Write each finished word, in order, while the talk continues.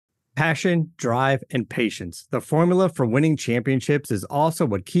Passion, drive, and patience. The formula for winning championships is also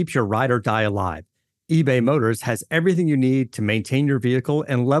what keeps your ride or die alive. eBay Motors has everything you need to maintain your vehicle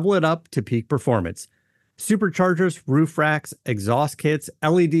and level it up to peak performance. Superchargers, roof racks, exhaust kits,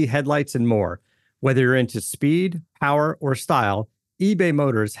 LED headlights, and more. Whether you're into speed, power, or style, eBay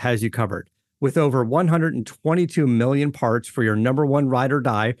Motors has you covered. With over 122 million parts for your number one ride or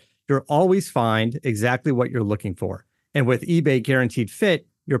die, you'll always find exactly what you're looking for. And with eBay Guaranteed Fit,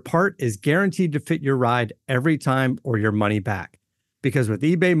 your part is guaranteed to fit your ride every time or your money back. Because with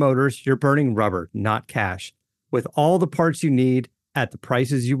eBay Motors, you're burning rubber, not cash. With all the parts you need at the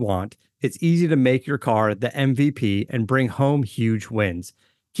prices you want, it's easy to make your car the MVP and bring home huge wins.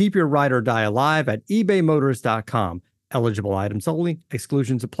 Keep your ride or die alive at ebaymotors.com. Eligible items only.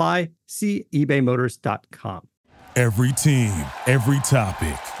 Exclusions apply. See ebaymotors.com. Every team, every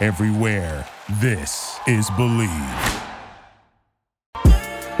topic, everywhere. This is Believe.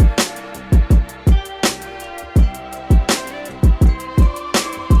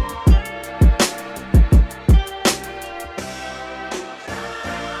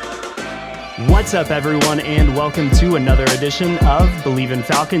 What's up, everyone, and welcome to another edition of Believe in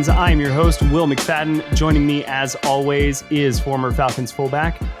Falcons. I am your host, Will McFadden. Joining me, as always, is former Falcons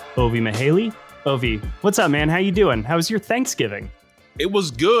fullback, Ovi Mahaley. Ovi, what's up, man? How you doing? How was your Thanksgiving? It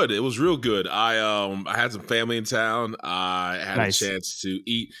was good. It was real good. I had some family in town. I had a chance to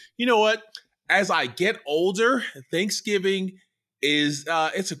eat. You know what? As I get older, Thanksgiving is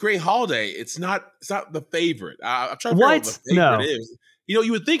it's a great holiday. It's not the favorite. I'm trying to figure out what the favorite is. You know,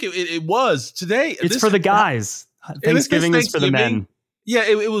 you would think it was today. It's for the guys. Thanksgiving is for the men. Yeah,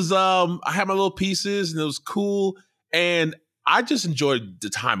 it was. I had my little pieces, and it was cool. And I just enjoyed the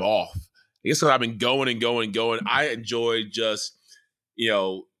time off. I guess I've been going and going. I enjoyed just,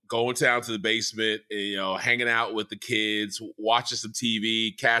 going down to the basement, and, hanging out with the kids, watching some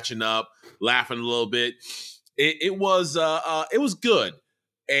TV, catching up, laughing a little bit. It was good.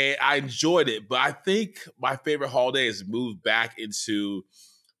 And I enjoyed it, but I think my favorite holiday has moved back into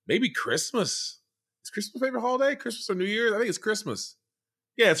maybe Christmas. Is Christmas my favorite holiday? Christmas or New Year's? I think it's Christmas.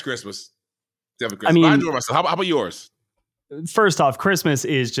 Yeah, it's Christmas. Definitely Christmas. I mean, I enjoy myself. How about yours? First off, Christmas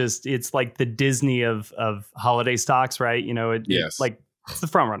is it's like the Disney of holiday stocks, right? It's the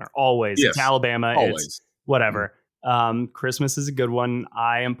front runner always. Yes. It's Alabama. Always. It's whatever. Christmas is a good one.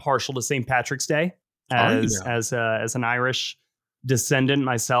 I am partial to St. Patrick's Day as an Irish descendant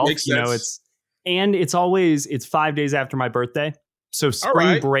myself. Makes sense. It's 5 days after my birthday. So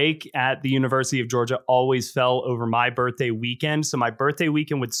spring break at the University of Georgia always fell over my birthday weekend. So my birthday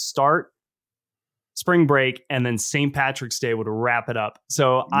weekend would start spring break, and then St. Patrick's Day would wrap it up.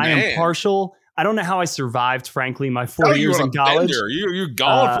 So I am partial. I don't know how I survived, frankly, my 4 years in college. You're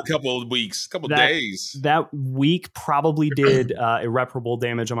gone for a couple of weeks, days. That week probably did irreparable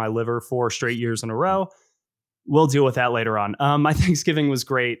damage on my liver 4 straight years in a row. We'll deal with that later on. My Thanksgiving was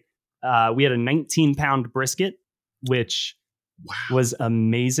great. We had a 19-pound brisket, which was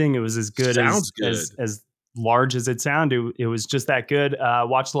amazing. It was as good as large as it sounded. It was just that good.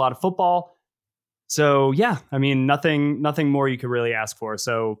 Watched a lot of football. So yeah, I mean, nothing more you could really ask for.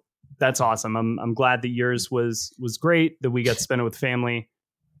 So that's awesome. I'm glad that yours was great, that we got to spend it with family,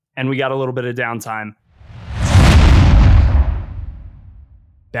 and we got a little bit of downtime.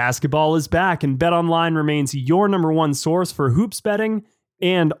 Basketball is back, and BetOnline remains your number one source for hoops betting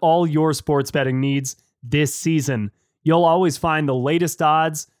and all your sports betting needs this season. You'll always find the latest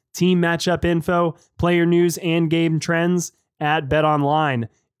odds, team matchup info, player news, and game trends at BetOnline.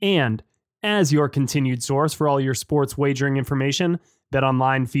 And as your continued source for all your sports wagering information,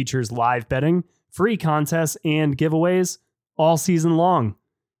 BetOnline features live betting, free contests, and giveaways all season long.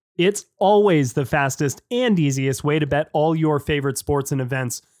 It's always the fastest and easiest way to bet all your favorite sports and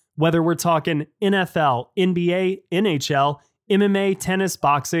events, whether we're talking NFL, NBA, NHL, MMA, tennis,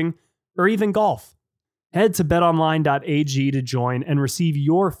 boxing, or even golf. Head to betonline.ag to join and receive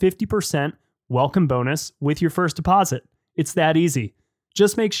your 50% welcome bonus with your first deposit. It's that easy.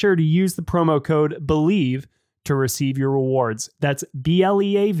 Just make sure to use the promo code BELIEVE to receive your rewards. That's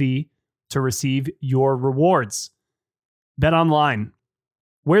BLEAV to receive your rewards. BetOnline,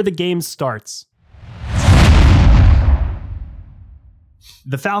 where the game starts.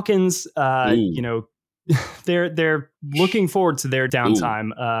 The Falcons, they're looking forward to their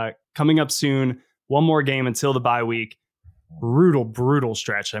downtime coming up soon. One more game until the bye week. Brutal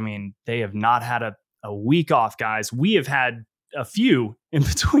stretch. I mean, they have not had a week off, guys. We have had a few in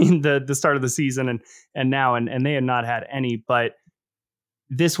between the start of the season and now, and they have not had any. But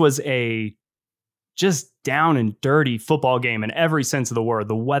this was a just down and dirty football game in every sense of the word.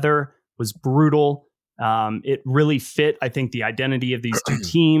 The weather was brutal. It really fit, I think, the identity of these two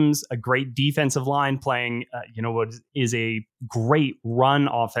teams, a great defensive line playing, what is a great run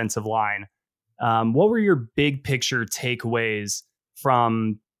offensive line. What were your big picture takeaways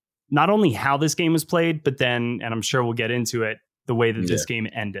from not only how this game was played, but then, and I'm sure we'll get into it, the way that this game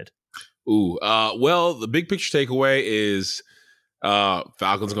ended? Well, the big picture takeaway is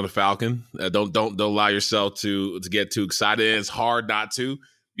Falcons going to Falcon. Don't allow yourself to get too excited. It's hard not to,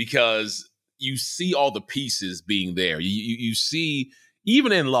 because you see all the pieces being there. You see,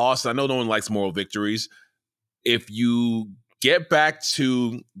 even in loss, I know no one likes moral victories. If you get back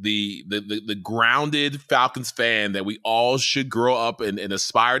to the grounded Falcons fan that we all should grow up and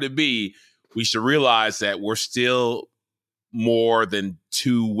aspire to be, we should realize that we're still more than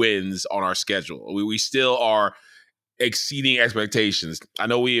 2 wins on our schedule. We still are exceeding expectations. I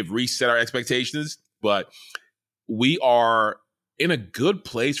know we have reset our expectations, but we are in a good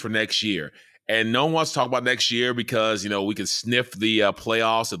place for next year. And no one wants to talk about next year because, we can sniff the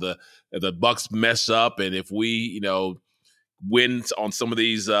playoffs if the Bucs mess up and if we, win on some of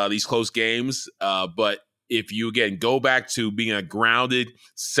these close games. But if you, again, go back to being a grounded,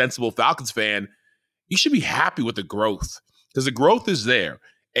 sensible Falcons fan, you should be happy with the growth, because the growth is there.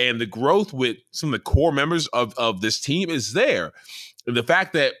 And the growth with some of the core members of this team is there. And the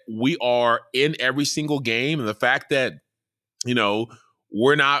fact that we are in every single game, and the fact that,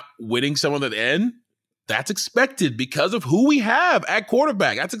 we're not winning some of the end, that's expected because of who we have at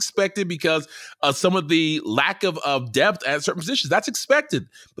quarterback. That's expected because of some of the lack of depth at certain positions. That's expected.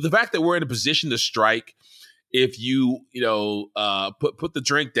 But the fact that we're in a position to strike, if you, put the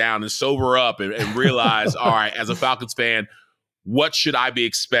drink down and sober up and realize, all right, as a Falcons fan, what should I be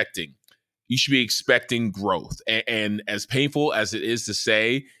expecting? You should be expecting growth. And as painful as it is to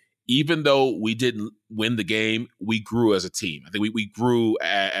say, even though we didn't win the game, we grew as a team. I think we grew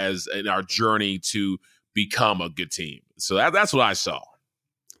as in our journey to become a good team. So that's what I saw.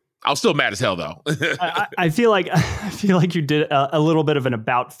 I was still mad as hell, though. I feel like you did a little bit of an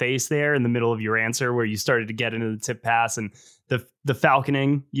about face there in the middle of your answer, where you started to get into the tip pass and the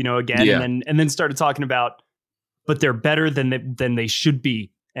falconing, again, and then started talking about, but they're better than they should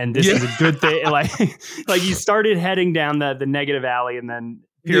be, and this is a good thing. Like you started heading down the negative alley, and then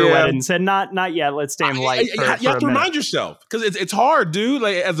pirouette and said, not yet. Let's stay in light. You have to remind yourself, because it's hard, dude.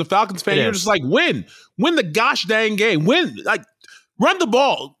 Like, as a Falcons fan, you're just like, win the gosh dang game, win, like, run the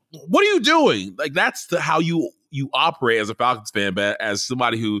ball. What are you doing? Like, that's how you operate as a Falcons fan, but as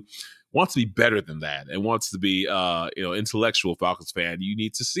somebody who wants to be better than that and wants to be intellectual Falcons fan, you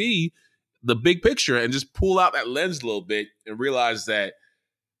need to see the big picture and just pull out that lens a little bit and realize that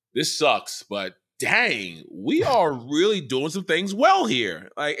this sucks, but dang, we are really doing some things well here.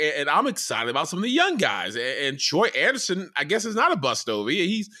 Like, and I'm excited about some of the young guys. And Troy Anderson, I guess, is not a bust over.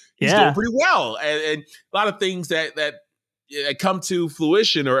 He's doing pretty well. And a lot of things that come to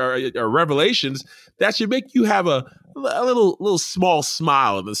fruition or revelations that should make you have a little small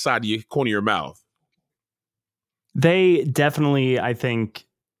smile on the side of your corner of your mouth. They definitely, I think,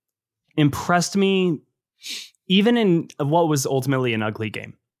 impressed me, even in what was ultimately an ugly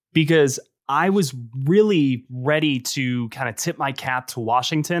game, because I was really ready to kind of tip my cap to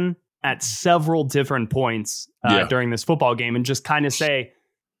Washington at several different points during this football game and just kind of say,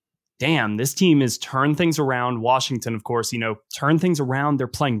 damn, this team has turned things around. Washington, of course, turned things around. They're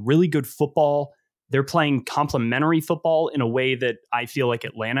playing really good football. They're playing complementary football in a way that I feel like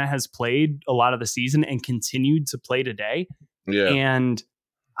Atlanta has played a lot of the season and continued to play today. Yeah. And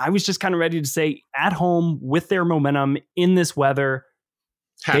I was just kind of ready to say, at home with their momentum in this weather,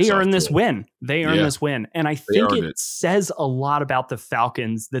 they earned this win. They earned this win. And I think it says a lot about the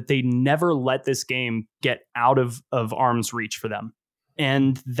Falcons that they never let this game get out of arm's reach for them.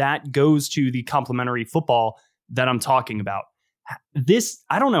 And that goes to the complementary football that I'm talking about.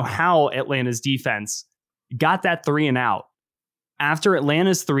 I don't know how Atlanta's defense got that 3-and-out. After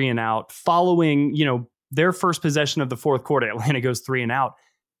Atlanta's 3-and-out, following, their first possession of the fourth quarter, Atlanta goes 3-and-out.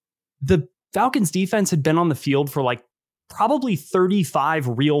 The Falcons defense had been on the field for probably 35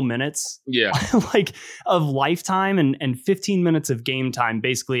 real minutes of lifetime and 15 minutes of game time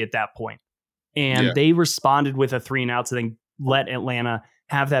basically at that point. And they responded with a 3-and-out to then let Atlanta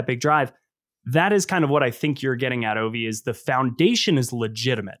have that big drive. That is kind of what I think you're getting at, Ovi, is the foundation is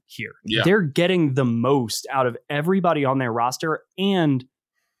legitimate here. Yeah. They're getting the most out of everybody on their roster, and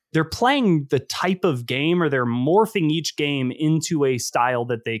they're playing the type of game, or they're morphing each game into a style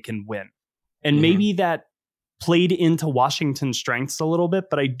that they can win. And maybe that played into Washington's strengths a little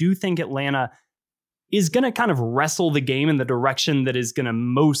bit, but I do think Atlanta is going to kind of wrestle the game in the direction that is going to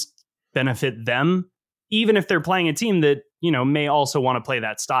most benefit them, even if they're playing a team that, may also want to play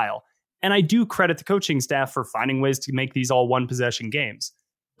that style. And I do credit the coaching staff for finding ways to make these all one possession games.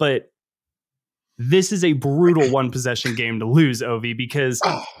 But this is a brutal one possession game to lose, Ovi, because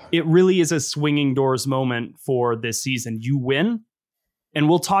it really is a swinging doors moment for this season. You win, and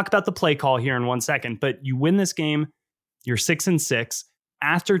we'll talk about the play call here in 1 second, but you win this game, you're 6-6.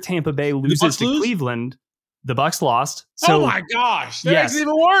 After Tampa Bay loses to Cleveland, the Bucs lost. So, oh my gosh, that makes it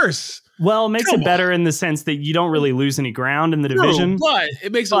even worse. Well, it makes it better in the sense that you don't really lose any ground in the division. But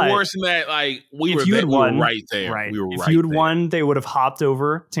it makes it worse in that, like, we were right there. Right. We were if you had won, they would have hopped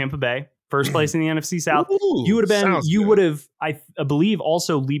over Tampa Bay, first place in the NFC South. Ooh, you would have, I believe,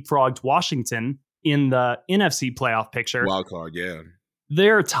 also leapfrogged Washington in the NFC playoff picture. Wild card, yeah.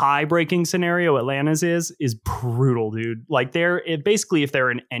 Their tie-breaking scenario, Atlanta's is brutal, dude. Like, basically, if they're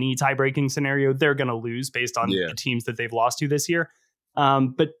in any tie-breaking scenario, they're going to lose based on the teams that they've lost to this year.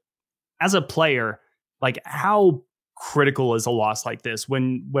 But as a player, like, how critical is a loss like this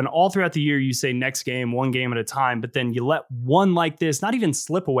when all throughout the year you say next game, one game at a time, but then you let one like this, not even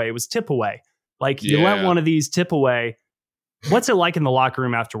slip away, it was tip away. Like, you let one of these tip away. What's it like in the locker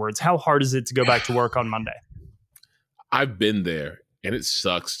room afterwards? How hard is it to go back to work on Monday? I've been there, and it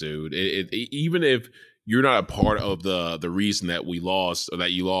sucks, dude. Even if you're not a part of the reason that we lost or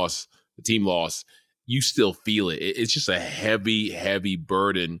that you lost, the team lost, you still feel it. It's just a heavy, heavy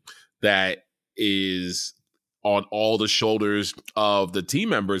burden that is on all the shoulders of the team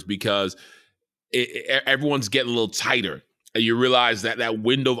members because everyone's getting a little tighter. And you realize that that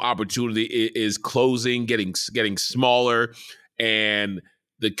window of opportunity is closing, getting smaller, and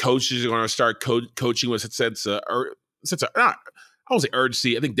the coaches are going to start coaching with a sense of I won't say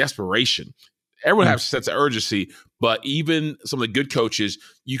urgency, I think desperation. Everyone has a sense of urgency, but even some of the good coaches,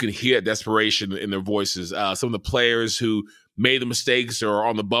 you can hear desperation in their voices. Some of the players who made the mistakes or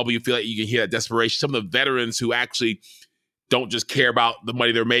on the bubble, you feel like you can hear that desperation. Some of the veterans who actually don't just care about the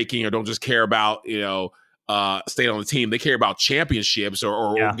money they're making or don't just care about, staying on the team. They care about championships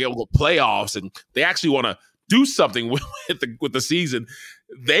or getting to playoffs, and they actually want to do something with the season.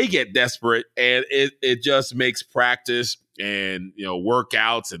 They get desperate, and it just makes practice and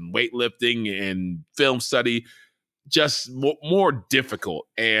workouts and weightlifting and film study just more difficult.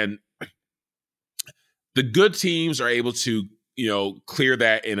 And the good teams are able to clear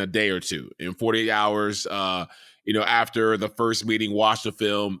that in a day or two, in 48 hours. After the first meeting, watch the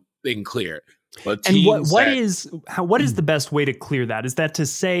film, they can clear it. But and what is the best way to clear that? Is that to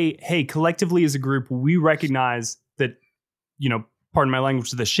say, hey, collectively as a group, we recognize that, pardon my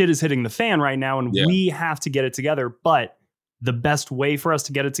language, the shit is hitting the fan right now, and we have to get it together. But the best way for us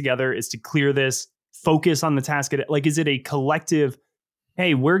to get it together is to clear this, focus on the task. Like, is it a collective,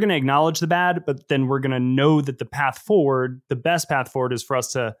 hey, we're going to acknowledge the bad, but then we're going to know that the best path forward is for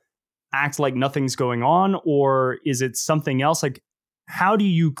us to act like nothing's going on? Or is it something else? Like, how do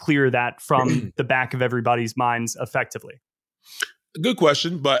you clear that from the back of everybody's minds effectively? Good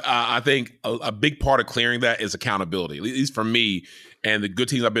question, but I think a big part of clearing that is accountability, at least for me and the good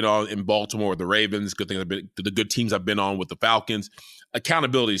teams I've been on in Baltimore with the Ravens, the good teams I've been on with the Falcons.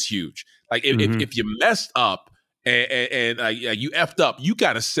 Accountability is huge. Like, if you messed up and you effed up, you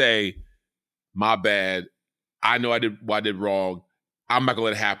got to say, my bad. I know I did what I did wrong. I'm not going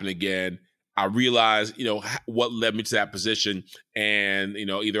to let it happen again. I realized, what led me to that position. And,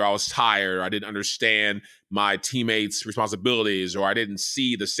 either I was tired or I didn't understand my teammates' responsibilities, or I didn't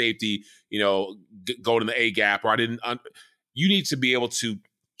see the safety, going in the A gap, or I didn't. You need to be able to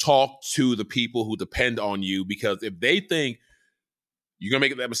talk to the people who depend on you, because if they think you're going to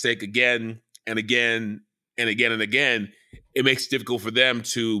make that mistake again and again and again and again, it makes it difficult for them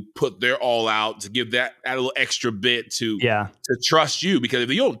to put their all out, to give that a little extra bit to trust you. Because if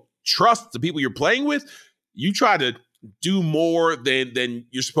you don't trust the people you're playing with, you try to do more than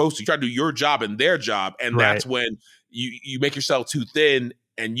you're supposed to. You try to do your job and their job, and that's when you make yourself too thin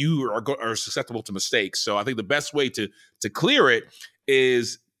and you are susceptible to mistakes. So I think the best way to clear it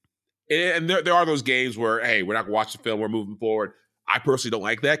is, and there are those games where, hey, we're not going to watch the film, we're moving forward. I personally don't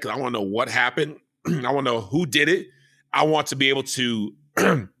like that, because I want to know what happened. I want to know who did it. I want to be able to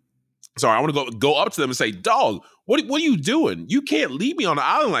I want to go up to them and say, dog, what are you doing? You can't leave me on the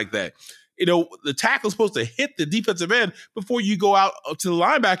island like that. The tackle's supposed to hit the defensive end before you go out to the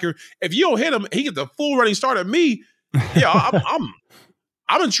linebacker. If you don't hit him, he gets a full running start at me. Yeah,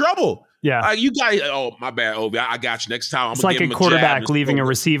 I'm in trouble. Yeah, you guys. Oh, my bad, Obi. I got you. Next time, it's like a quarterback leaving a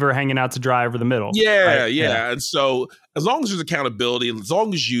receiver hanging out to dry over the middle. Yeah, right? Yeah. And so, as long as there's accountability, and as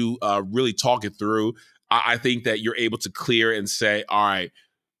long as you really talk it through, I think that you're able to clear and say, all right,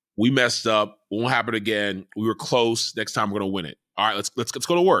 we messed up. It won't happen again. We were close. Next time, we're going to win it. All right, let's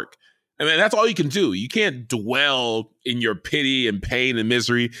go to work. And that's all you can do. You can't dwell in your pity and pain and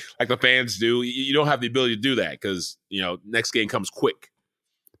misery like the fans do. You don't have the ability to do that because, next game comes quick.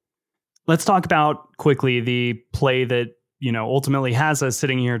 Let's talk about quickly the play that, ultimately has us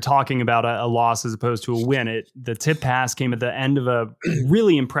sitting here talking about a loss as opposed to a win. The tip pass came at the end of a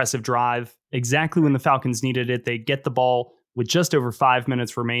really impressive drive, exactly when the Falcons needed it. They get the ball with just over 5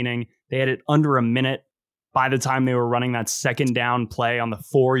 minutes remaining. They had it under a minute by the time they were running that second down play on the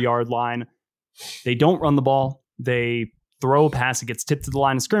 4-yard line. They don't run the ball. They throw a pass. It gets tipped to the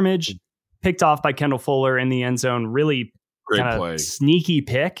line of scrimmage, picked off by Kendall Fuller in the end zone. Really kind of sneaky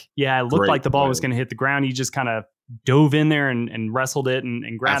pick. Yeah, it looked like the ball was going to hit the ground. He just kind of dove in there and wrestled it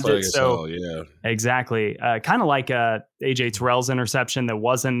and grabbed it. So yeah, exactly. Kind of like AJ Terrell's interception that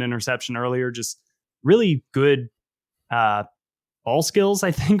wasn't an interception earlier. Just really good ball skills,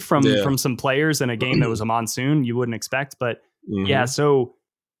 I think, from some players in a game that was a monsoon. You wouldn't expect, but yeah. So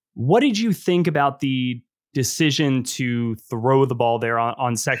what did you think about the decision to throw the ball there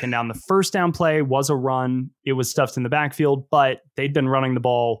on second down? The first down play was a run. It was stuffed in the backfield, but they'd been running the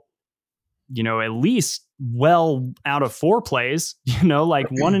ball, at least well out of 4 plays, like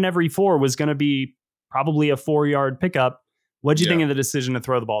 1 in every 4 was going to be probably a 4-yard pickup. What'd you think of the decision to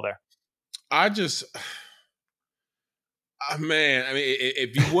throw the ball there? I just, man, I mean,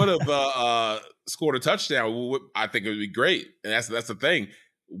 if you would have scored a touchdown, I think it would be great. And that's the thing.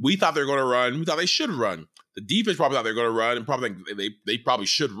 We thought they were going to run. We thought they should run. The defense probably thought they were going to run, and probably they probably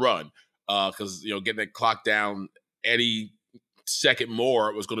should run because getting that clock down any second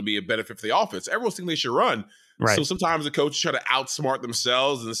more was going to be a benefit for the offense. Everyone's thinking they should run. Right. So sometimes the coaches try to outsmart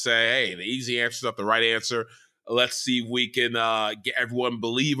themselves and say, "Hey, the easy answer is not the right answer. Let's see if we can get everyone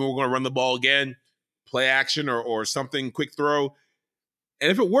believing we're going to run the ball again, play action or something, quick throw." And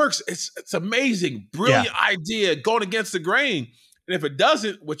if it works, it's amazing, brilliant idea going against the grain. And if it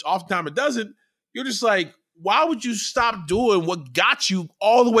doesn't, which oftentimes it doesn't, you're just like, why would you stop doing what got you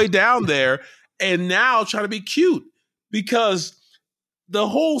all the way down there and now try to be cute? Because the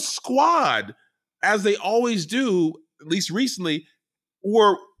whole squad, as they always do, at least recently,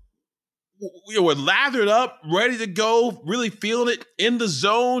 were lathered up, ready to go, really feeling it in the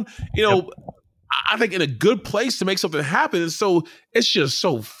zone. I think in a good place to make something happen. And so it's just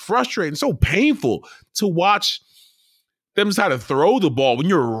so frustrating, so painful to watch them try to throw the ball when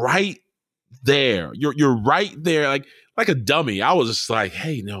you're right there. You're right there, like a dummy. I was just like,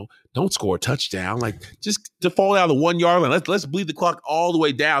 hey, no, don't score a touchdown. Like just to fall out of the 1-yard line. Let's bleed the clock all the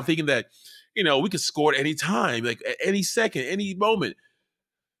way down, thinking that we could score at any time, like at any second, any moment.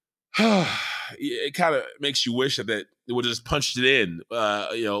 It kind of makes you wish that they would have just punched it in, a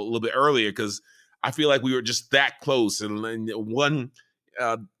little bit earlier, because I feel like we were just that close and one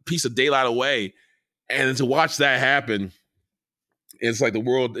piece of daylight away. And to watch that happen, it's like the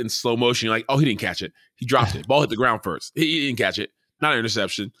world in slow motion. You're like, oh, he didn't catch it. He dropped it. Ball hit the ground first. He didn't catch it. Not an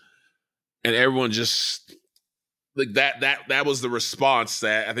interception. And everyone just like that was the response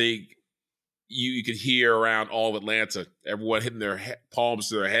that I think you could hear around all of Atlanta. Everyone hitting their palms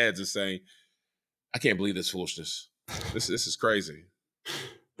to their heads and saying, I can't believe this foolishness. This is crazy.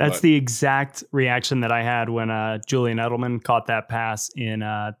 That's the exact reaction that I had when Julian Edelman caught that pass in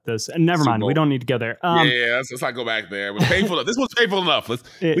this. And never mind, we don't need to go there. Let's not go back there. It was painful enough. This was painful enough. Let's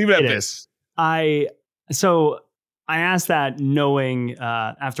leave it at this. So I asked that knowing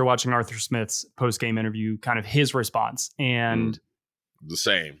after watching Arthur Smith's post-game interview, kind of his response. And the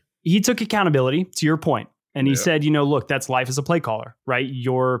same. He took accountability, to your point. And he said, look, that's life as a play caller, right?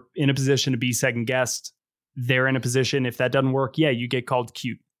 You're in a position to be second guessed. They're in a position, if that doesn't work, you get called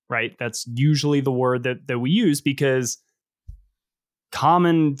cute, right? That's usually the word that we use, because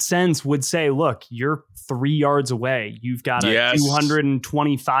common sense would say, look, you're 3 yards away. You've got a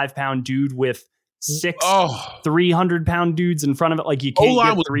 225-pound dude with 300-pound dudes in front of it. Like, you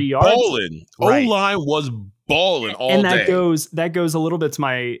can't get 3 yards. Right. O-line was balling all day. And that goes a little bit to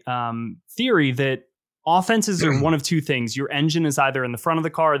my theory that offenses are one of two things. Your engine is either in the front of the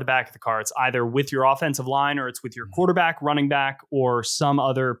car or the back of the car. It's either with your offensive line or it's with your quarterback, running back, or some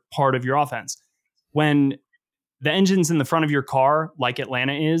other part of your offense. When the engine's in the front of your car, like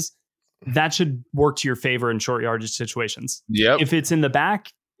Atlanta is, that should work to your favor in short yardage situations. Yep. If it's in the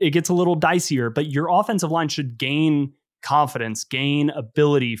back, it gets a little dicier, but your offensive line should gain confidence, gain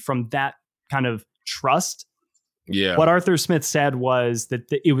ability from that kind of trust. Yeah. What Arthur Smith said was that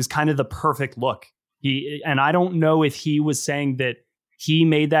it was kind of the perfect look. And I don't know if he was saying that he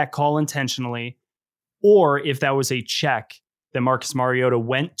made that call intentionally, or if that was a check that Marcus Mariota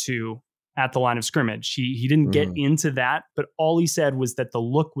went to at the line of scrimmage. He didn't get into that, but all he said was that the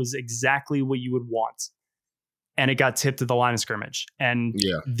look was exactly what you would want. and it got tipped at the line of scrimmage. And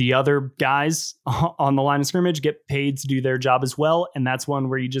Yeah. the other guys on the line of scrimmage get paid to do their job as well. And that's one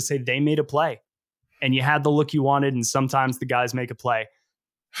where you just say they made a play and you had the look you wanted. And sometimes the guys make a play.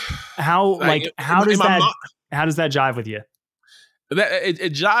 How does that jive with you?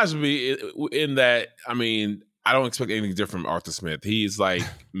 It jives me in that, I mean, I don't expect anything different from Arthur Smith. He's like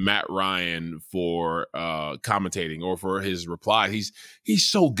Matt Ryan for commentating or for his reply. He's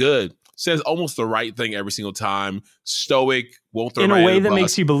so good. Says almost the right thing every single time. Stoic, won't throw in anybody a way under the that bus.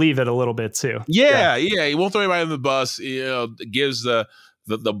 makes you believe it a little bit too. Yeah. He won't throw anybody under the bus. Gives the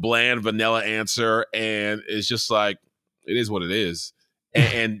bland vanilla answer, and it's just like it is what it is.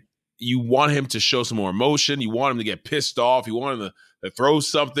 And you want him to show some more emotion. You want him to get pissed off. You want him to throw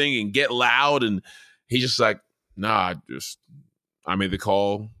something and get loud. And he's just like, nah, I made the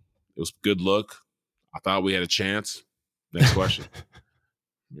call. It was a good look. I thought we had a chance. Next question.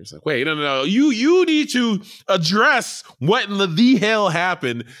 It's like, wait, no. You need to address what in the hell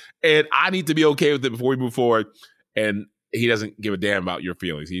happened, and I need to be okay with it before we move forward. And he doesn't give a damn about your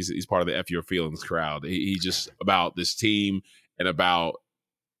feelings. He's part of the F Your Feelings crowd. He's just about this team and about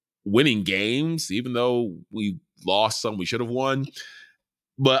winning games, even though we lost some we should have won.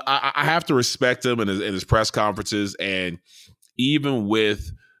 But I have to respect him in his press conferences, and even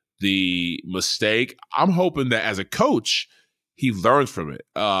with the mistake, I'm hoping that as a coach, he learns from it.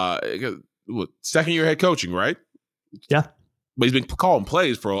 Second year head coaching, right? Yeah. But he's been calling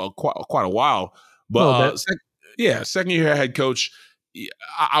plays for quite a while. But second year head coach,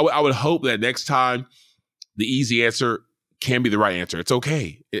 I would hope that next time the easy answer can be the right answer. It's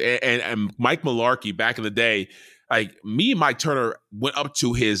okay. And Mike Mularkey back in the day, like me and Mike Turner went up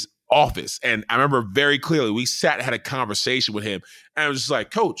to his office, and I remember very clearly we sat and had a conversation with him, and I was just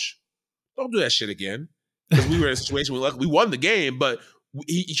like, Coach, don't do that shit again. Because we were in a situation where we won the game, but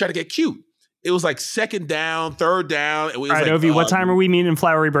he tried to get cute. It was like second down, third down. All right, Ovi, what time are we meeting in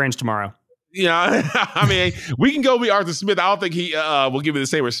Flowery Branch tomorrow? Yeah, I mean, we can go meet Arthur Smith. I don't think he will give me the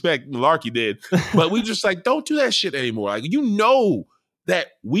same respect Mularkey did. But we just like, don't do that shit anymore. Like, you know that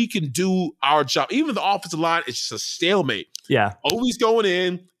we can do our job. Even the offensive line, it's just a stalemate. Yeah. Always going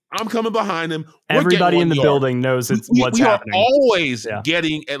in. I'm coming behind him. Everybody in the building knows what's happening. We are always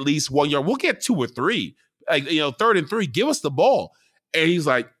getting at least 1 yard. We'll get 2 or 3. Like, 3rd and 3, give us the ball. And he's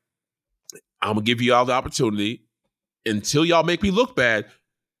like, I'm going to give you all the opportunity until y'all make me look bad.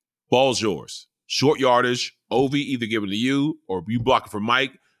 Ball's yours. Short yardage. Ovi either give it to you or you block it for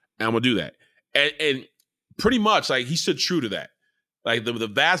Mike, and I'm going to do that. And pretty much, like, he stood true to that. Like, the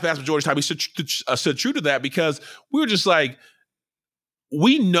vast majority of the time, he stood true to that because we were just like,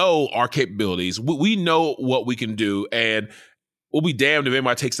 we know our capabilities. We know what we can do, and we'll be damned if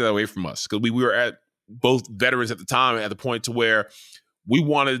anybody takes that away from us because we were at both veterans at the time at the point to where we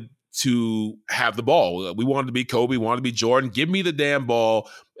wanted to have the ball. We wanted to be Kobe. We wanted to be Jordan. Give me the damn ball.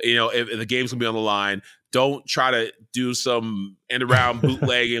 If the game's going to be on the line, don't try to do some end around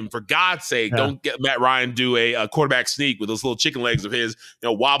bootleg. And for God's sake, don't get Matt Ryan do a quarterback sneak with those little chicken legs of his,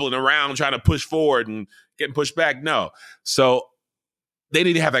 wobbling around, trying to push forward and getting pushed back. No. So they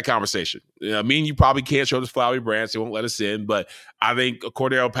need to have that conversation. Me and you probably can't show this Flowery Branch. They won't let us in. But I think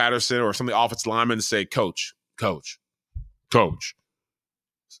Cordero Patterson or some of the offensive linemen to say, Coach,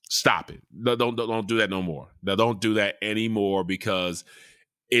 stop it. Don't do that no more. Don't do that anymore because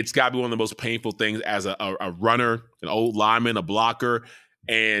it's got to be one of the most painful things as a runner, an old lineman, a blocker,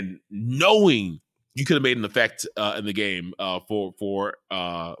 and knowing you could have made an effect in the game for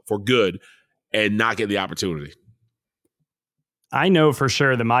good and not get the opportunity. I know for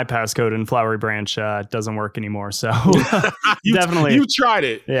sure that my passcode in Flowery Branch doesn't work anymore. So definitely. You tried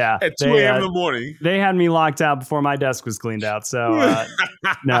it at 2 a.m. in the morning. They had me locked out before my desk was cleaned out. So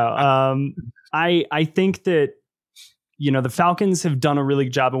no, I think that, the Falcons have done a really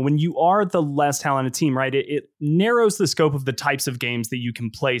good job. And when you are the less talented team, right, it narrows the scope of the types of games that you can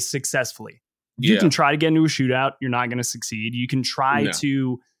play successfully. You can try to get into a shootout. You're not going to succeed. You can try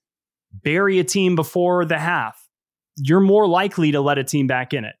to bury a team before the half. You're more likely to let a team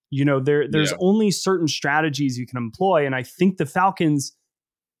back in it. There's only certain strategies you can employ. And I think the Falcons,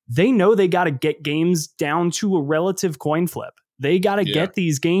 they know they got to get games down to a relative coin flip. They got to get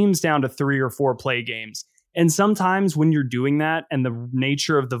these games down to 3 or 4 play games. And sometimes when you're doing that and the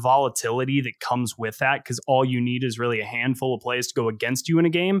nature of the volatility that comes with that, because all you need is really a handful of plays to go against you in a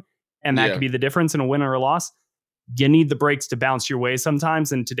game, and that could be the difference in a win or a loss, you need the breaks to bounce your way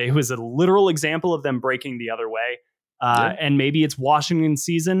sometimes. And today was a literal example of them breaking the other way. And maybe it's Washington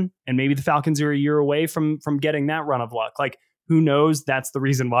season, and maybe the Falcons are a year away from getting that run of luck. Like, who knows? That's the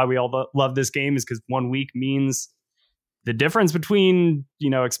reason why we all love this game, is because 1 week means the difference between,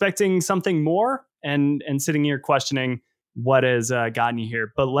 expecting something more and sitting here questioning what has gotten you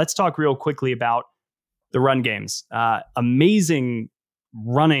here. But let's talk real quickly about the run games. Amazing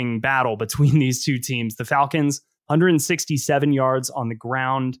running battle between these two teams. The Falcons, 167 yards on the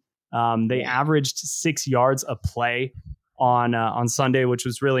ground. They averaged 6 yards a play on Sunday, which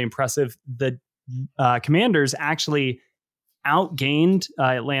was really impressive. The Commanders actually outgained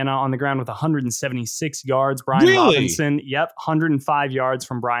Atlanta on the ground with 176 yards. Brian Robinson, 105 yards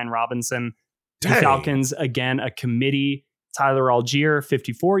from Brian Robinson. The Falcons, again, a committee. Tyler Algier,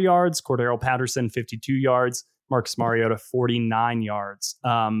 54 yards. Cordero Patterson, 52 yards. Marcus Mariota, 49 yards.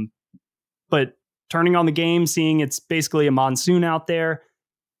 But turning on the game, seeing it's basically a monsoon out there,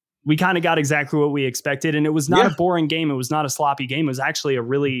 we kind of got exactly what we expected. And it was not a boring game. It was not a sloppy game. It was actually a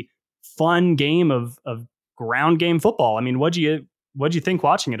really fun game of ground game football. I mean, what'd you think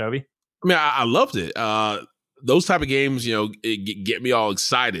watching it, Obi? I mean, I loved it. Those type of games, it get me all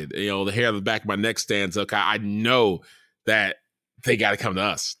excited. The hair on the back of my neck stands up. I know that they got to come to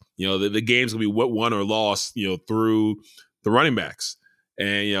us. The game's gonna be won or lost, through the running backs.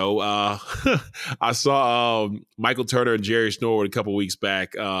 And I saw Michael Turner and Jerry Norwood a couple weeks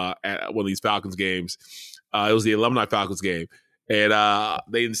back at one of these Falcons games. It was the alumni Falcons game, and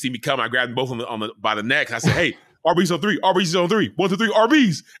they didn't see me come. I grabbed them both by the neck. And I said, "Hey, RBs on 3, RBs on 3, 1, 2, 3,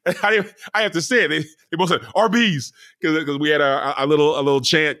 RBs." And I have to say it. They both said RBs because we had a little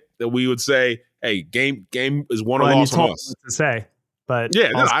chant that we would say, "Hey, game is won or lost from us." To say, but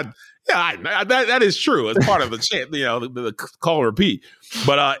that is true. It's part of the chant, the call and repeat.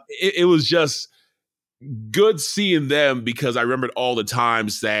 But it was just good seeing them because I remembered all the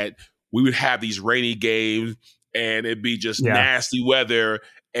times that we would have these rainy games and it'd be just nasty weather.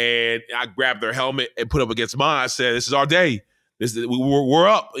 And I grabbed their helmet and put up against mine. I said, "This is our day. We're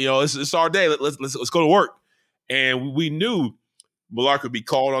up. It's our day. Let's go to work." And we knew Mularkey would be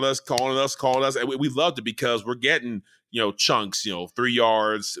calling on us, and we loved it because we're getting chunks, 3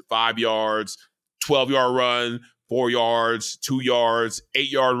 yards, 5 yards, 12-yard run, 4 yards, 2 yards,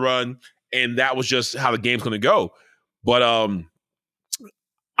 8-yard run, and that was just how the game's going to go. But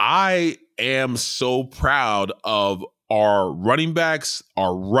I am so proud of our running backs,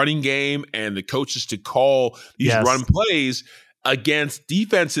 our running game, and the coaches to call these run plays against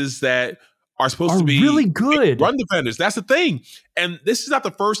defenses that are supposed to be really good run defenders. That's the thing. And this is not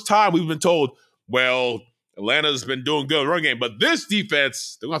the first time we've been told, well, Atlanta's been doing good in the run game, but this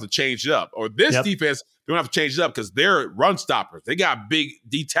defense, they're going to have to change it up. Or this defense, they're going to have to change it up because they're run stoppers. They got big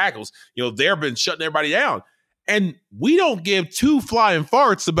D tackles. They've been shutting everybody down. And we don't give two flying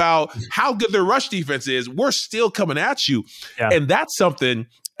farts about how good their rush defense is. We're still coming at you. Yeah. And that's something,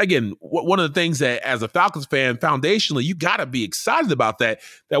 again, one of the things that as a Falcons fan, foundationally, you got to be excited about that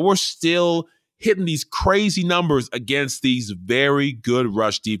we're still hitting these crazy numbers against these very good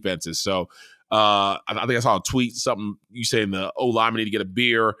rush defenses. So I think I saw a tweet, something you saying the O-linemen need to get a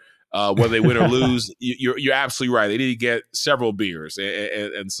beer, whether they win or lose. You're absolutely right. They need to get several beers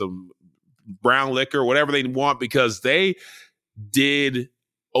and some brown liquor, whatever they want, because they did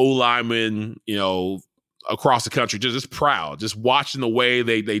O-linemen, across the country, just proud, just watching the way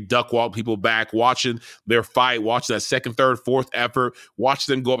they duck walk people back, watching their fight, watching that second, third, fourth effort,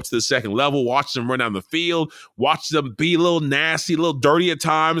 watching them go up to the second level, watching them run down the field, watching them be a little nasty, a little dirty at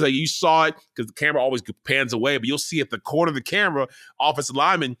times. Like you saw it because the camera always pans away, but you'll see at the corner of the camera, offensive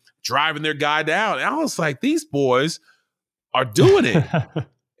linemen driving their guy down. And I was like, these boys are doing it,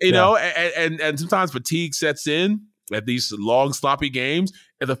 and sometimes fatigue sets in at these long, sloppy games.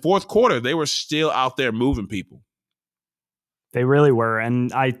 In the fourth quarter, they were still out there moving people. They really were.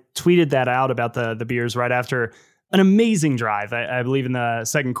 And I tweeted that out about the beers right after an amazing drive, I believe in the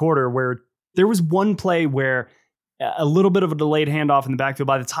second quarter, where there was one play where a little bit of a delayed handoff in the backfield.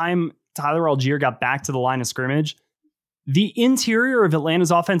 By the time Tyler Algier got back to the line of scrimmage, the interior of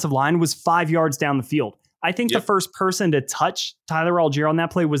Atlanta's offensive line was 5 yards down the field. I think the first person to touch Tyler Algier on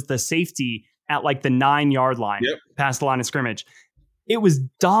that play was the safety at like the 9-yard line past the line of scrimmage. It was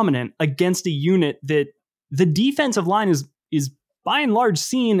dominant against a unit that the defensive line is by and large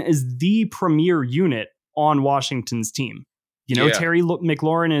seen as the premier unit on Washington's team. Terry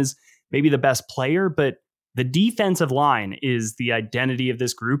McLaurin is maybe the best player, but the defensive line is the identity of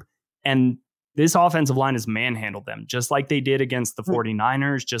this group. And this offensive line has manhandled them just like they did against the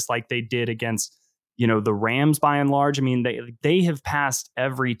 49ers, just like they did against the Rams by and large. I mean, they have passed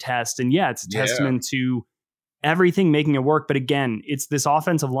every test. And it's a testament to everything making it work. But again, it's this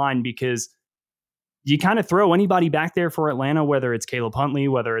offensive line because you kind of throw anybody back there for Atlanta, whether it's Caleb Huntley,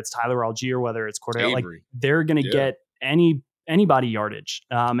 whether it's Tyler Algier, whether it's Cordell, like they're going to get anybody yardage.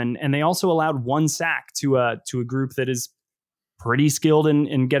 And they also allowed one sack to a group that is pretty skilled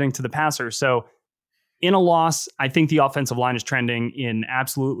in getting to the passer. So in a loss, I think the offensive line is trending in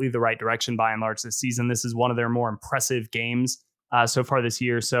absolutely the right direction by and large this season. This is one of their more impressive games so far this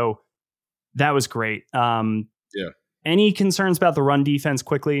year. So that was great. Any concerns about the run defense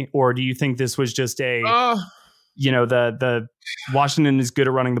quickly, or do you think this was just the Washington is good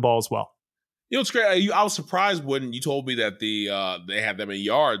at running the ball as well? It's great. I was surprised when you told me that they had them in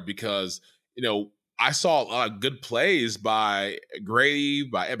yard because, I saw a lot of good plays by Grady,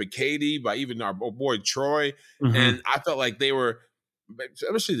 by Ebiketie, by even our boy Troy. Mm-hmm. And I felt like they were,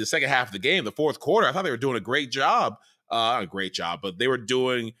 especially the second half of the game, the fourth quarter, I thought they were doing a great job. Not a great job, but they were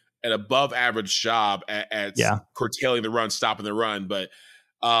doing an above average job at curtailing the run, stopping the run. But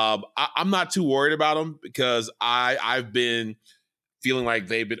I'm not too worried about them because I've been feeling like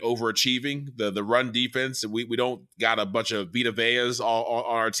they've been overachieving the run defense. We don't got a bunch of Vita Veas on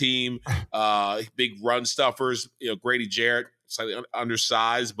our team, big run stuffers. Grady Jarrett, slightly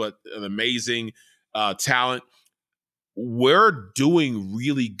undersized, but an amazing talent. We're doing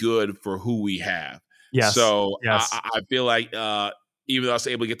really good for who we have. Yes. So yes. I feel like even though I was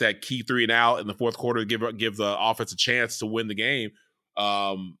able to get that key 3 and out in the fourth quarter to give the offense a chance to win the game,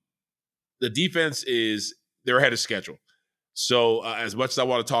 the defense they're ahead of schedule. So as much as I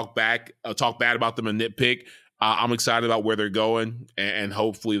want to talk bad about them and nitpick, I'm excited about where they're going, and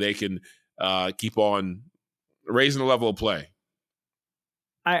hopefully they can keep on raising the level of play.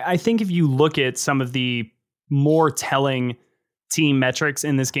 I think if you look at some of the more telling team metrics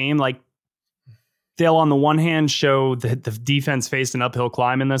in this game, like they'll on the one hand show that the defense faced an uphill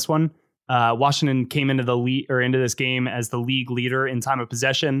climb in this one. Washington came into this game as the league leader in time of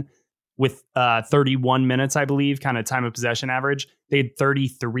possession, with 31 minutes, I believe, kind of time of possession average. They had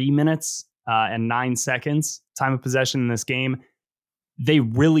 33 minutes and 9 seconds time of possession in this game. They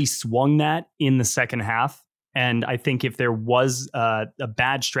really swung that in the second half. And I think if there was a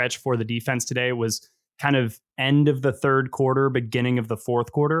bad stretch for the defense today, it was kind of end of the third quarter, beginning of the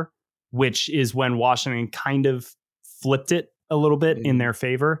fourth quarter, which is when Washington kind of flipped it a little bit in their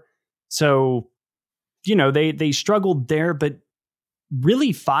favor. So, they struggled there, but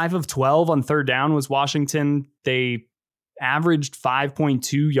really 5 of 12 on third down was Washington. They averaged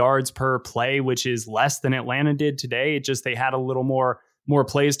 5.2 yards per play, which is less than Atlanta did today. They had a little more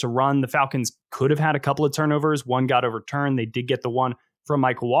plays to run. The Falcons could have had a couple of turnovers. One got overturned. They did get the one from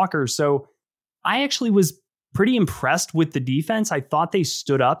Michael Walker. So I actually was pretty impressed with the defense. I thought they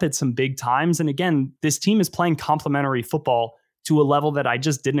stood up at some big times. And again, this team is playing complementary football to a level that I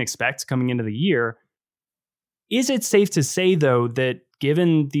just didn't expect coming into the year. Is it safe to say, though, that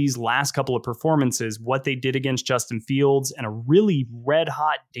given these last couple of performances, what they did against Justin Fields and a really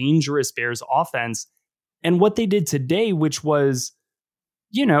red-hot, dangerous Bears offense, and what they did today, which was,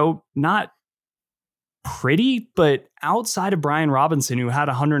 not pretty, but outside of Brian Robinson, who had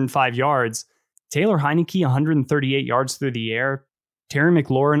 105 yards, Taylor Heineke, 138 yards through the air, Terry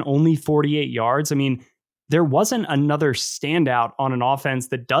McLaurin, only 48 yards. I mean, there wasn't another standout on an offense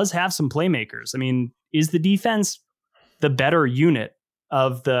that does have some playmakers. I mean, is the defense the better unit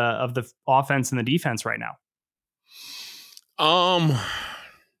of the offense and the defense right now?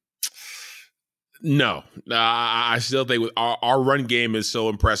 No. I still think with our run game is so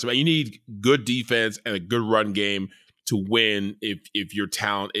impressive. You need good defense and a good run game to win if your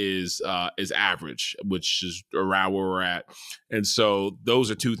talent is average, which is around where we're at. And so those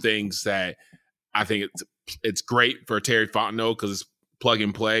are two things that I think it's great for Terry Fontenot because it's plug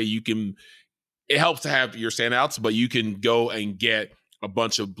and play. It helps to have your standouts, but you can go and get a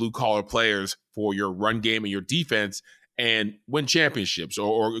bunch of blue collar players for your run game and your defense and win championships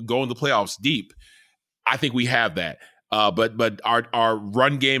or go in the playoffs deep. I think we have that. But our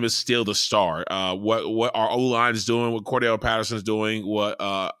run game is still the star. What our O-line is doing, what Cordell Patterson is doing, what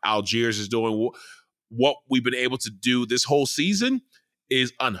Algiers is doing, what we've been able to do this whole season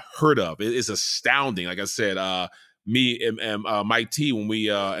is unheard of. It is astounding. Like I said, me and Mike T when we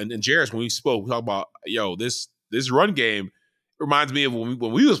and Jairus when we spoke, we talked about this run game reminds me of when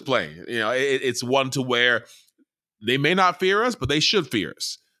we was playing. It's one to where they may not fear us, but they should fear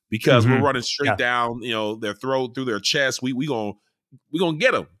us because we're running straight down their throat through their chest. We gonna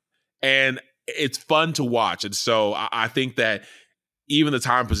get them, and it's fun to watch. And so I think that even the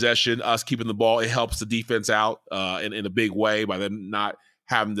time possession, us keeping the ball, it helps the defense out in a big way by them not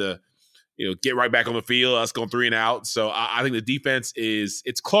having to get right back on the field, us going 3 and out. So I think the defense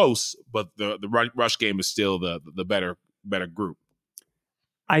it's close, but the rush game is still the better group.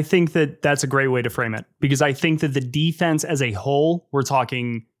 I think that's a great way to frame it because I think that the defense as a whole, we're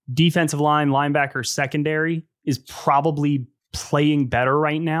talking defensive line, linebacker, secondary, is probably playing better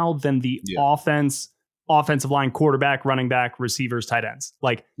right now than the offense offensive line, quarterback, running back, receivers, tight ends.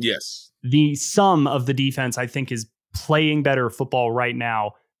 Like, yes, the sum of the defense, I think, is playing better football right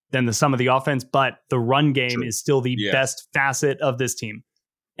now than the sum of the offense, but the run game is still the best facet of this team.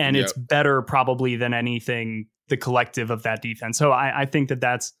 And it's better probably than anything, the collective of that defense. So I think that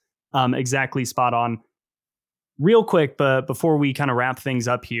that's exactly spot on. Real quick, but before we kind of wrap things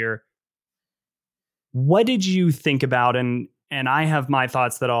up here, what did you think about, and I have my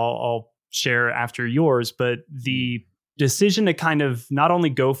thoughts that I'll share after yours, but the decision to kind of not only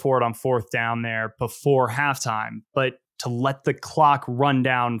go for it on fourth down there before halftime, but to let the clock run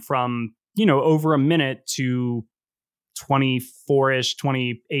down from, over a minute to 24-ish,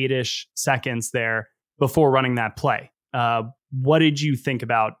 28-ish seconds there before running that play. What did you think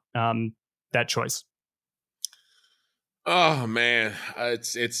about that choice? Oh man,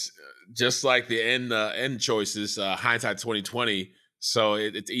 it's just like the end choices, hindsight 2020. So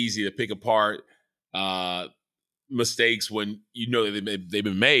it's easy to pick apart mistakes when they've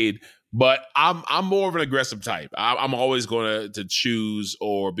been made. But I'm more of an aggressive type. I'm always going to choose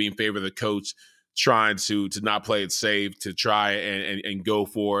or be in favor of the coach trying to not play it safe, to try and go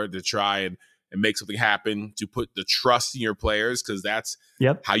for it, to try and make something happen, to put the trust in your players, because that's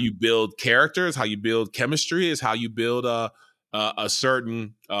how you build characters, how you build chemistry, is how you build a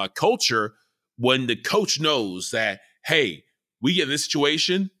certain culture. When the coach knows that, hey, we get in this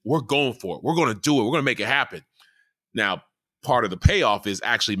situation, we're going for it. We're going to do it. We're going to make it happen. Now, part of the payoff is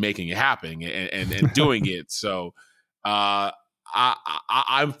actually making it happen and doing it. So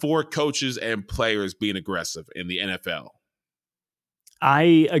I'm for coaches and players being aggressive in the NFL.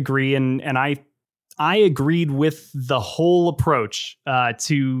 I agree, and I agreed with the whole approach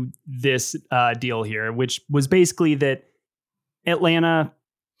to this deal here, which was basically that Atlanta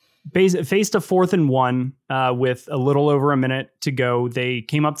faced a 4th and 1 with a little over a minute to go. They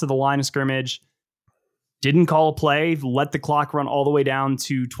came up to the line of scrimmage, didn't call a play, let the clock run all the way down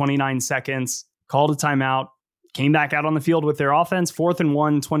to 29 seconds, called a timeout, came back out on the field with their offense, 4th and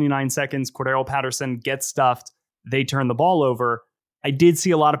 1, 29 seconds. Cordero Patterson gets stuffed. They turn the ball over. I did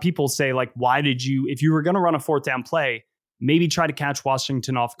see a lot of people say, like, why did you, if you were going to run a 4th down play, maybe try to catch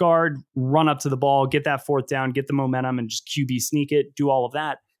Washington off guard, run up to the ball, get that 4th down, get the momentum, and just QB sneak it, do all of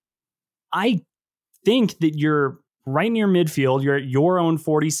that. I think that you're right near midfield. You're at your own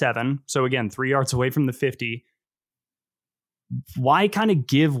 47. So again, 3 yards away from the 50. Why kind of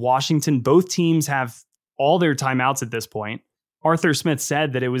give Washington, both teams have all their timeouts at this point. Arthur Smith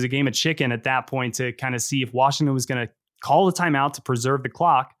said that it was a game of chicken at that point to kind of see if Washington was going to call the timeout to preserve the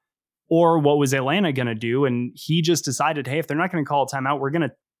clock, or what was Atlanta going to do. And he just decided, hey, if they're not going to call a timeout, we're going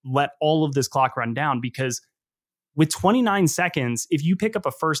to let all of this clock run down, because with 29 seconds, if you pick up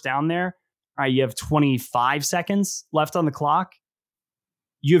a first down there, all right, you have 25 seconds left on the clock.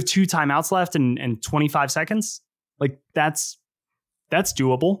 You have 2 timeouts left and 25 seconds. Like that's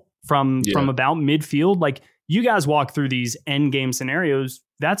doable from about midfield. Like, you guys walk through these end game scenarios.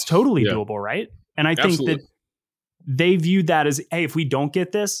 That's totally doable, right? And I think that they viewed that as, hey, if we don't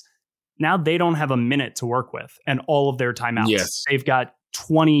get this, now they don't have a minute to work with and all of their timeouts. Yes. They've got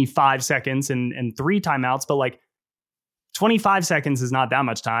 25 seconds and 3 timeouts, but like 25 seconds is not that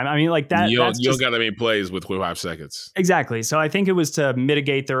much time. I mean, like that. You don't got that many plays with 25 seconds. Exactly. So I think it was to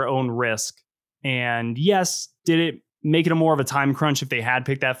mitigate their own risk. And yes, did it make it a more of a time crunch if they had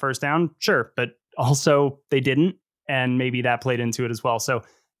picked that first down? Sure. But also they didn't. And maybe that played into it as well. So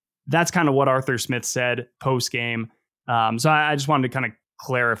that's kind of what Arthur Smith said post game. So I just wanted to kind of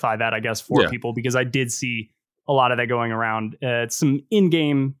clarify that, I guess, for people, because I did see a lot of that going around. It's some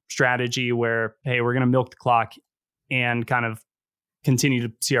in-game strategy where, hey, we're going to milk the clock and kind of continue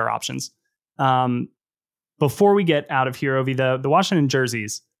to see our options. Before we get out of here, Ovi, the Washington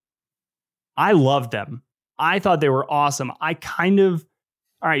jerseys, I loved them. I thought they were awesome. All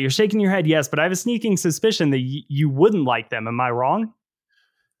right, you're shaking your head, yes, but I have a sneaking suspicion that you wouldn't like them. Am I wrong?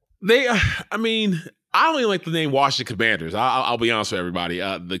 I only like the name Washington Commanders. I'll be honest with everybody.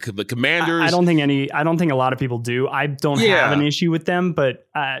 The Commanders. I don't think a lot of people do. I don't have an issue with them, but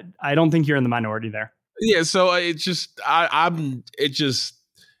I don't think you're in the minority there. Yeah. So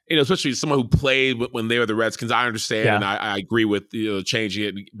especially someone who played when they were the Redskins. I understand, and I agree with changing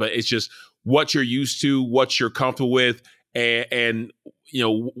it, but it's just what you're used to, what you're comfortable with, and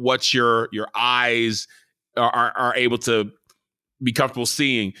what your eyes are able to be comfortable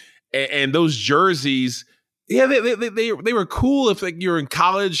seeing. And those jerseys, they were cool if you're in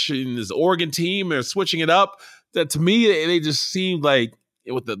college and this Oregon team are switching it up. That to me, they just seemed like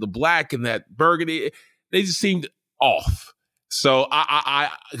with the black and that burgundy, they just seemed off. So I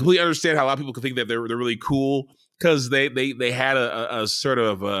completely understand how a lot of people can think that they're really cool because they had a sort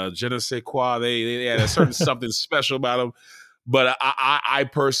of je ne sais quoi. They had a certain something special about them. But I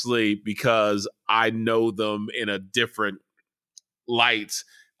personally, because I know them in a different light,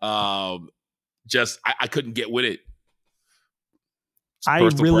 I couldn't get with it. I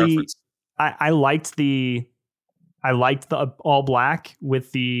liked the all black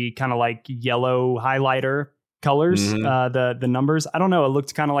with the kind of like yellow highlighter colors, the numbers. I don't know. It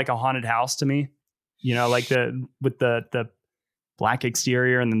looked kind of like a haunted house to me, like with the black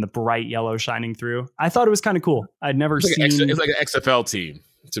exterior and then the bright yellow shining through. I thought it was kind of cool. I'd never seen. It's like an XFL team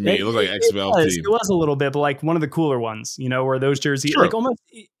to me. It looked like an XFL team. It was a little bit, but like one of the cooler ones, where those jerseys, like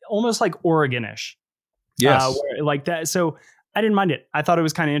almost like Oregon-ish. Yes. Like that. So I didn't mind it. I thought it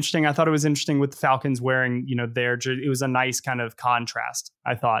was kind of interesting. I thought it was interesting with the Falcons wearing, their jersey. It was a nice kind of contrast,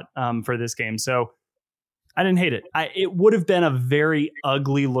 I thought, for this game. So I didn't hate it. It would have been a very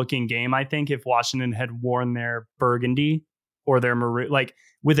ugly looking game, I think, if Washington had worn their burgundy or their maroon, like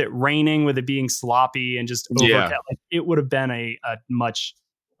with it raining, with it being sloppy and just overcast. Like, it would have been a much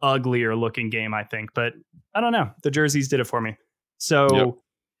uglier looking game, I think. But I don't know. The jerseys did it for me. So,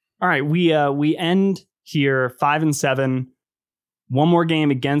 All right, we end here 5-7. One more game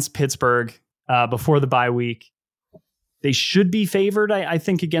against Pittsburgh before the bye week. They should be favored, I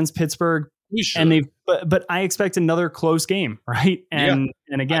think, against Pittsburgh. We should. And but I expect another close game, right? And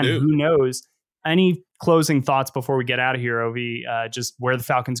again, who knows? Any closing thoughts before we get out of here, Ovi? Just where the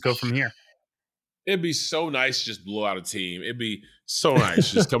Falcons go from here? It'd be so nice to just blow out a team. It'd be so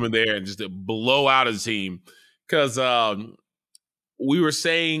nice just come in there and just to blow out a team. Because we were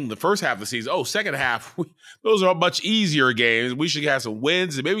saying the first half of the season, second half, those are much easier games. We should have some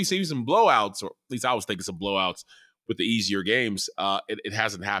wins and maybe see some blowouts, or at least I was thinking some blowouts with the easier games. It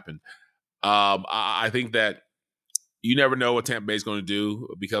hasn't happened. I think that you never know what Tampa Bay is going to do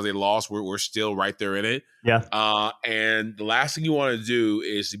because they lost. We're still right there in it. Yeah. And the last thing you want to do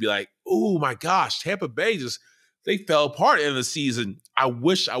is to be like, oh my gosh, Tampa Bay they fell apart in the season. I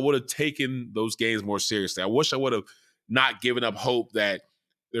wish I would have taken those games more seriously. I wish I would have not given up hope that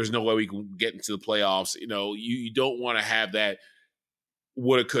there's no way we can get into the playoffs. You don't want to have that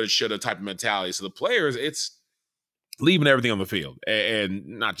woulda, coulda, shoulda type of mentality. So the players, it's leaving everything on the field. And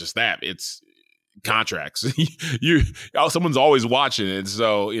not just that, it's contracts. Someone's always watching. And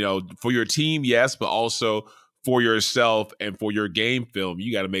so, for your team, yes, but also for yourself and for your game film,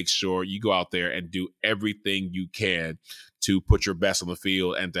 you got to make sure you go out there and do everything you can to put your best on the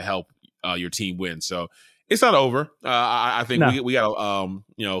field and to help your team win. So it's not over. I think we got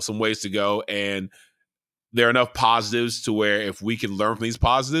some ways to go, and there are enough positives to where if we can learn from these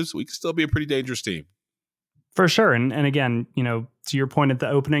positives, we can still be a pretty dangerous team. For sure. And again, to your point at the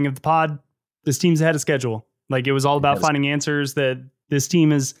opening of the pod, this team's ahead of schedule. Like, it was all about finding answers. That this team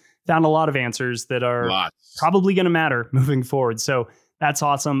has found a lot of answers that are probably going to matter moving forward. So that's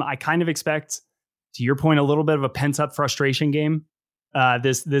awesome. I kind of expect, to your point, a little bit of a pent up frustration game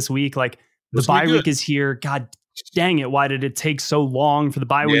this week. Like, the bye week is here. God dang it. Why did it take so long for the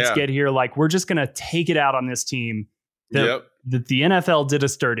bye week to get here? Like, we're just going to take it out on this team that the NFL did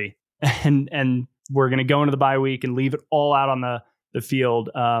us dirty, and we're going to go into the bye week and leave it all out on the field.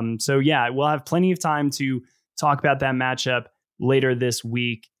 So we'll have plenty of time to talk about that matchup later this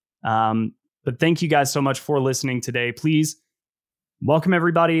week. But thank you guys so much for listening today. Please welcome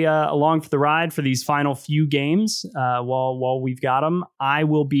everybody along for the ride for these final few games while we've got them. I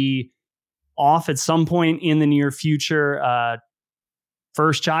will be off at some point in the near future.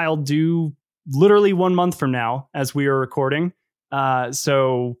 First child due literally 1 month from now as we are recording.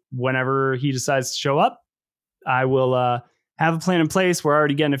 So whenever he decides to show up, I will have a plan in place. We're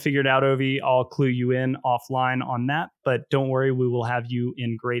already getting it figured out, Ovi. I'll clue you in offline on that, but don't worry, we will have you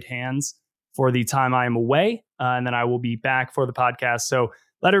in great hands for the time I am away. And then I will be back for the podcast. So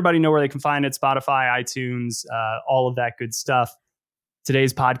let everybody know where they can find it: Spotify, iTunes, all of that good stuff.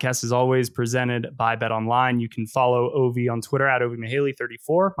 Today's podcast is always presented by BetOnline. You can follow Ovi on Twitter at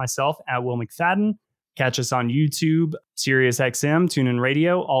OviMahaley34, myself at Will McFadden. Catch us on YouTube, SiriusXM, TuneIn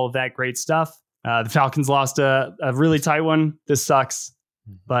Radio, all of that great stuff. The Falcons lost a really tight one. This sucks,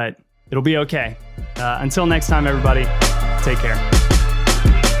 but it'll be okay. Until next time, everybody, take care.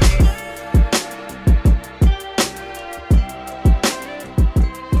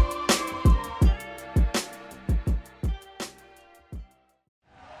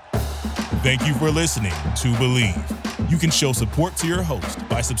 Thank you for listening to Believe. You can show support to your host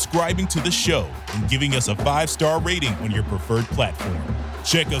by subscribing to the show and giving us a 5-star rating on your preferred platform.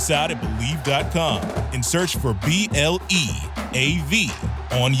 Check us out at Believe.com and search for BLEAV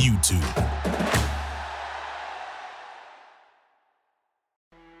on YouTube.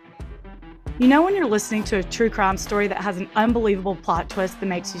 You know when you're listening to a true crime story that has an unbelievable plot twist that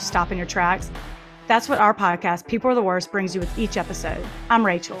makes you stop in your tracks? That's what our podcast, People Are the Worst, brings you with each episode. I'm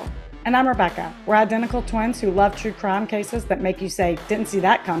Rachel. And I'm Rebecca. We're identical twins who love true crime cases that make you say, didn't see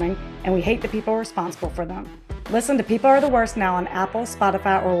that coming, and we hate the people responsible for them. Listen to People Are the Worst now on Apple,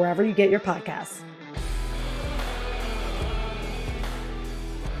 Spotify, or wherever you get your podcasts.